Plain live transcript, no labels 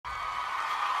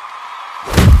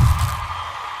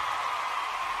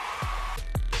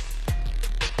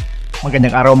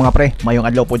Magandang araw mga pre, maayong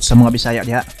adlaw po sa mga Bisaya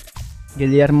diha.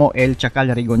 Guillermo El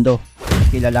Chacal Rigodeaux,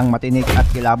 kilalang matinik at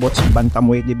kilabot sa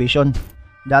Bantamweight Division.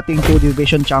 Dating 2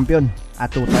 division champion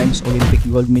at 2 times Olympic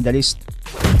gold medalist.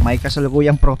 May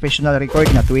kasalukuyang professional record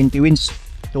na 20 wins,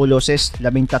 2 losses,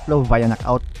 13 via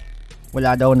knockout.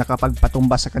 Wala daw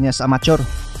nakapagpatumba sa kanya sa amateur,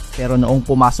 pero noong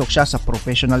pumasok siya sa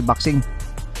professional boxing,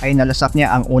 ay nalasap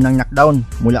niya ang unang knockdown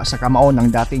mula sa kamao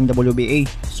ng dating WBA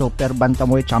Super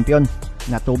Bantamweight Champion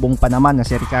na tubong pa naman na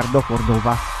si Ricardo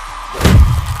Cordova.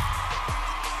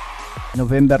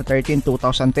 November 13,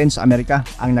 2010 sa Amerika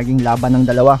ang naging laban ng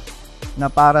dalawa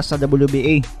na para sa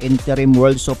WBA Interim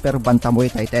World Super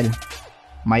Bantamweight title.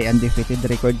 May undefeated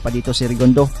record pa dito si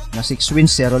Rigodeaux na 6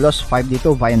 wins, 0 loss, 5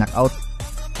 via knockout,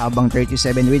 habang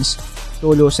 37 wins,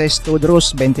 2 losses, 2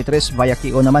 draws, 23 via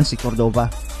KO naman si Cordova.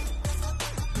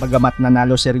 Bagamat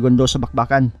nanalo si Rigodeaux sa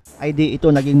bakbakan, ay di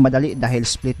ito naging madali dahil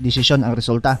split decision ang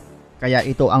resulta. Kaya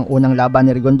ito ang unang laban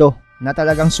ni Rigodeaux na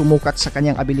talagang sumukat sa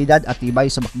kanyang abilidad at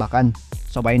tibay sa bakbakan.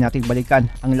 Sabay nating balikan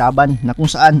ang laban na kung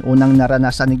saan unang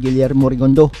naranasan ni Guillermo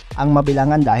Rigodeaux ang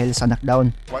mabilangan dahil sa knockdown.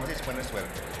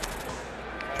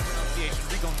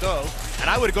 And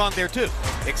I would have gone there too,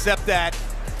 except that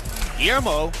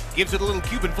Guillermo gives it a little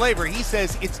Cuban flavor. He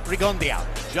says it's Rigodeaux,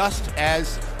 just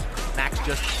as Max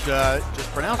just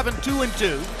pronounced.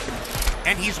 2-2,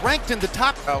 and he's ranked in the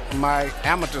top. My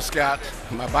amateur scout,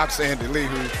 my boxer Andy Lee,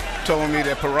 who told me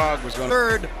that Parag was going to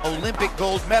third Olympic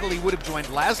gold medal. He would have joined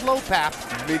Laszlo Papp.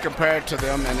 Be compared to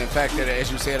them, and in fact, that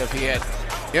as you said, if he had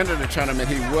entered the tournament,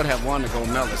 he would have won the gold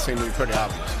medal. It seemed to be pretty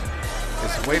obvious.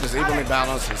 His weight is evenly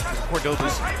balanced.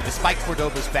 Despite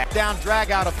Cordova's back down drag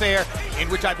out affair, in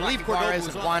which I believe Cordova and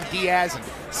Juan Diaz and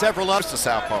several others. The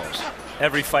southpaws.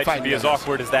 Every fight can be as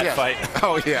awkward as that fight.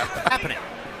 Oh yeah. Happening.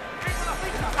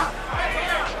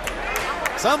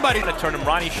 Somebody to turn him.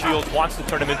 Ronnie Shields wants to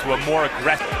turn him into a more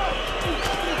aggressive.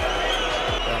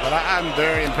 But I'm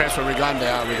very impressed with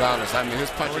Rigodeaux, regardless. I mean, his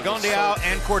punches. Rigodeaux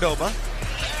and Cordova.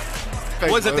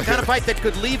 Was it the kind of fight that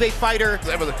could leave a fighter?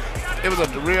 It was a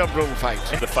real brutal fight.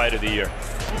 The fight of the year.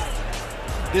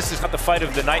 This is not the fight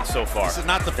of the night so far. This is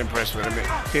not the impressed with him.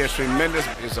 He has tremendous.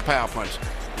 It's a power punch.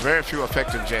 Very few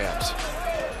effective jabs.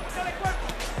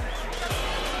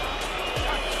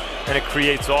 And it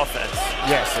creates offense.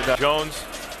 Yes, it does. Jones,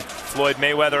 Floyd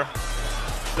Mayweather.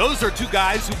 Those are two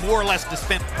guys who more or less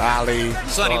dispense. Ali,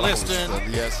 Sonny Liston.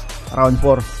 Yes. Round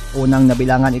 4, unang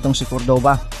nabilangan itong si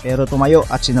Cordova, pero tumayo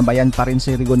at sinabayan pa rin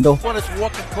si Rigodeaux. One is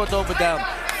walking Cordova down.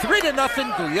 3-0,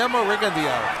 Guillermo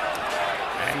Rigodeaux.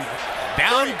 And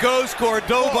down goes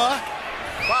Cordova.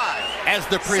 As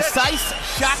the precise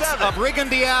shots of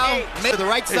Rigodeaux made to the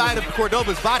right side of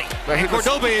Cordova's body.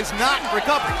 Cordova is not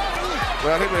recovering.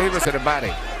 Well, he was to the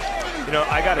body. You know,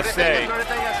 I gotta say,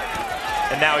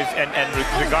 and now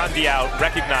Rigodeaux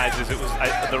recognizes it was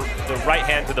the right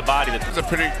hand to the body. He's a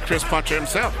pretty crisp puncher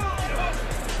himself.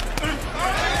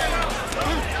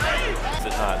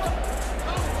 At times.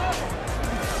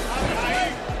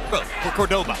 For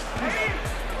Cordova.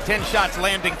 10 shots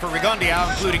landing for Rigodeaux,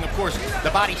 including, of course,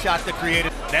 the body shot that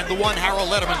created, and the one Harold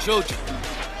Letterman showed you.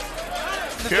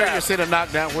 Here you see the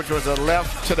knockdown, which was a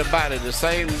left to the body, the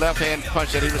same left-hand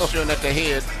punch that he was shooting at the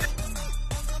head.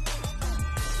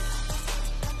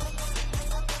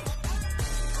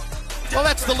 Well,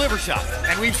 that's the liver shot,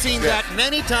 and we've seen that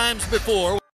many times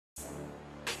before.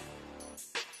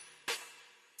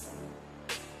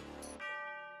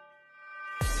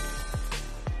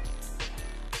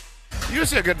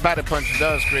 Usually a good body punch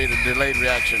does create a delayed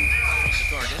reaction.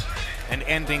 And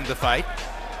ending the fight.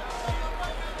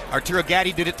 Arturo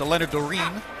Gatti did it to Leonard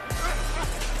Doreen.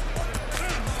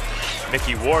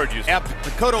 Mickey Ward used it.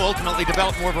 Cotto ultimately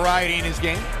developed more variety in his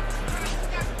game.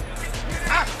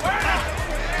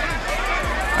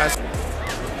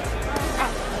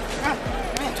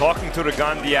 Talking to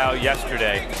Rigodeaux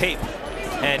yesterday, tape,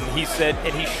 and he said,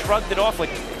 and he shrugged it off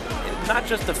like, not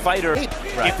just a fighter.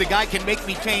 Right. If the guy can make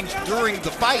me change during the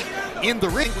fight in the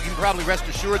ring, we can probably rest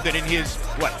assured that in his,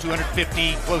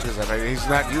 250 closes. He's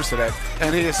not used to that.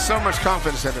 And he has so much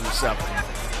confidence in himself.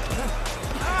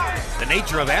 The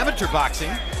nature of amateur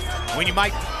boxing, when you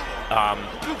might,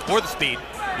 or the speed.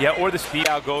 Yeah, or the speed.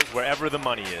 Now goes wherever the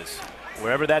money is.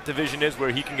 Wherever that division is, where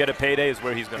he can get a payday is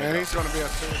where he's going to go. He's going to be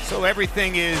so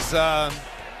everything is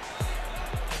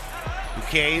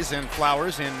bouquets and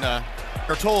flowers and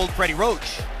are told Freddie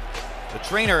Roach, the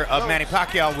trainer of Manny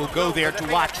Pacquiao, will go there to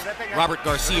watch Robert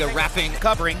Garcia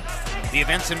covering the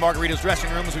events in Margarita's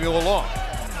dressing room as we go along.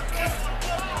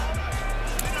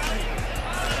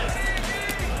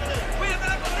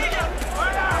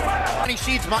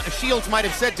 Shields might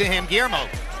have said to him, Guillermo,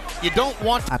 you don't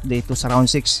want... Update to sa round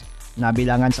 6.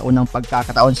 Nabilangan sa unang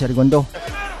pagkakataon si Rigodeaux.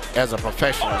 As a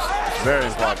professional, it's very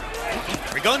important.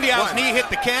 Rigondeaux's knee hit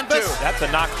the canvas. That's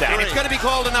a knockdown. And it's going to be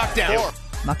called a knockdown.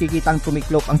 Makikitang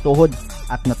tumiklop ang tuhod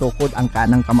at natukod ang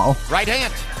kanang kamao. Right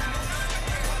hand.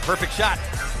 Perfect shot.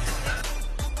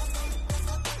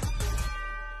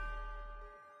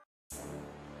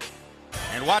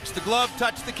 And watch the glove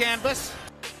touch the canvas.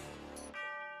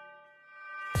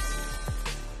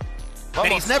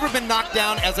 And he's never been knocked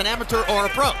down as an amateur or a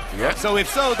pro. Yep. So if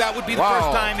so, that would be the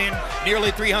first time in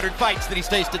nearly 300 fights that he's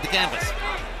tasted the canvas.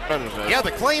 Yeah,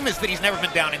 the claim is that he's never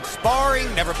been down in sparring,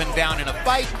 never been down in a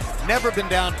fight, never been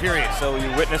down, period. So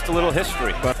you witnessed a little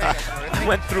history. But I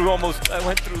went through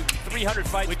 300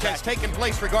 fights. Which has taken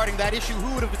place regarding that issue.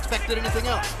 Who would have expected anything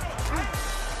else?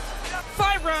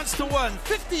 5 rounds to 1,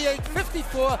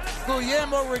 58-54,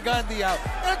 Guillermo Rigondeaux.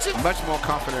 Much more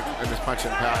confident in his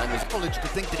punching power. And his Privilege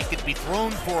to think that he could be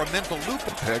thrown for a mental loop.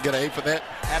 Did I get an 8 for that?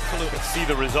 Absolutely. See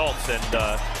the results, and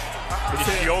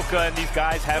Nishioka and these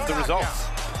guys have the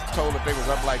results. Told if they was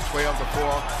up like 12-4.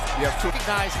 You have 2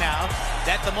 Recognize now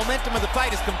that the momentum of the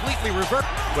fight is completely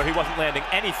reversed. Where he wasn't landing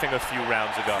anything a few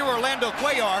rounds ago. Orlando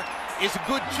Cuellar is a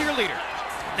good cheerleader.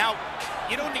 Now,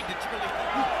 you don't need to cheerlead.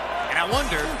 And I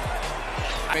wonder,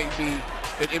 maybe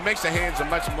it makes the hands a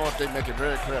much more if they make it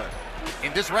very clear.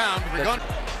 in this round, Rigondeaux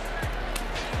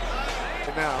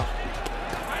Now,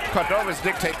 Cordova's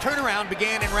dictate. turnaround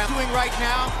began in round. Doing right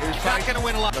now, he's not going to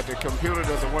win a lot. But the computer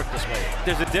doesn't work this way.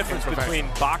 There's a difference between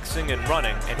boxing and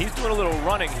running, and he's doing a little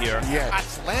running here. Yes.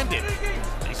 Shots landed.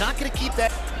 He's not going to keep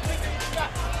that.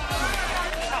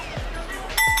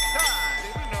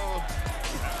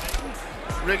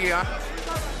 Riggy,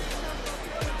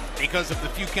 Because of the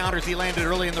few counters he landed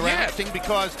early in the round,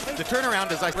 because the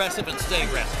turnaround is aggressive and stay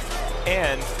aggressive.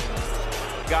 And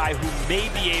guy who may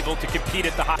be able to compete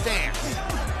at the high Stance.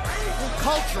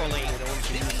 Culturally,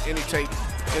 any tape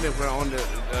anywhere on the.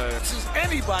 This is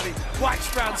anybody.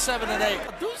 Watch round 7 and 8.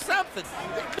 Do something.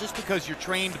 just because you're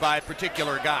trained by a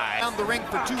particular guy. Down the ring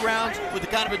for 2 rounds with the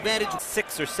kind of advantage.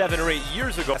 6 or 7 or 8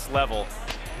 years ago, this level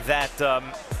that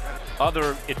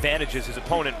other advantages his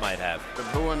opponent might have. The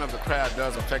booing of the crowd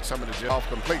does affect some of the judges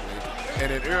completely,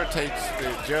 and it irritates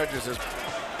the judges as.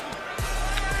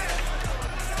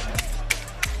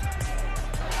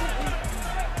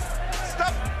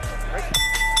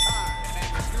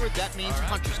 That means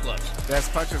puncher's gloves. That's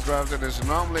puncher's gloves, and it's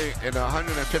normally in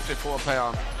 154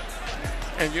 pound.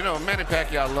 And you know, Manny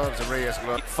Pacquiao loves the Reyes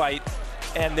glove. Fight,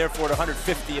 and therefore at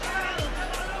 150.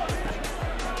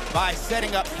 By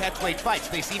setting up catchweight fights,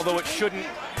 they see. Although it shouldn't.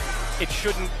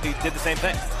 They did the same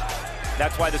thing.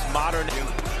 That's why this modern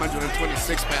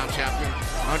 126-pound champion,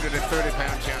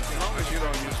 130-pound champion. As long as you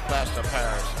don't use plaster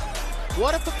powers.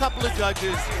 What if a couple of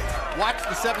judges watch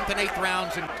the 7th and 8th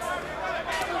rounds and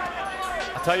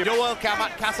I'll tell you, Joel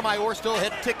Casamayor still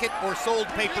had ticket or sold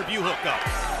pay-per-view hookup?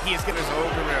 He is getting his old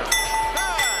career.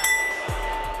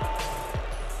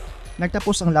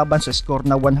 Nagtapos ang laban sa score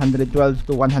na 112-114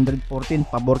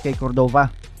 pabor kay Cordova,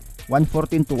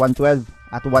 114-112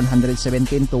 at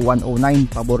 117-109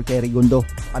 pabor kay Rigodeaux.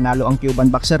 Panalo ang Cuban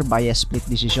boxer by a split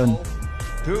decision.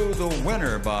 To the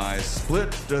winner by split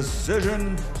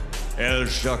decision, El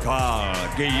Chacal,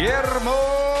 Guillermo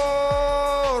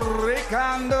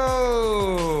Rigondeaux.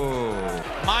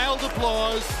 Mild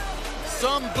applause,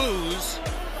 some boos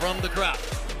from the crowd.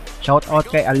 Shout out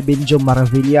kay Albinjo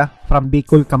Maravilla from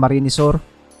Bicol, Camarines Sur,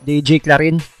 DJ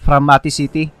Clarin from Mati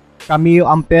City, Camillo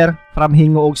Amper from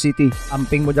Hingoog City.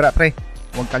 Amping mo dira pre.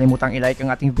 Huwag kalimutang i-like ang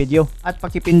ating video at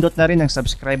pakipindot na rin ang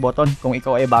subscribe button kung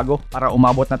ikaw ay bago para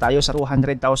umabot na tayo sa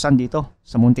 200,000 dito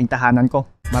sa munting tahanan ko.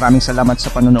 Maraming salamat sa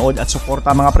panonood at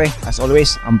suporta mga pre. As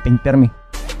always, amping permi.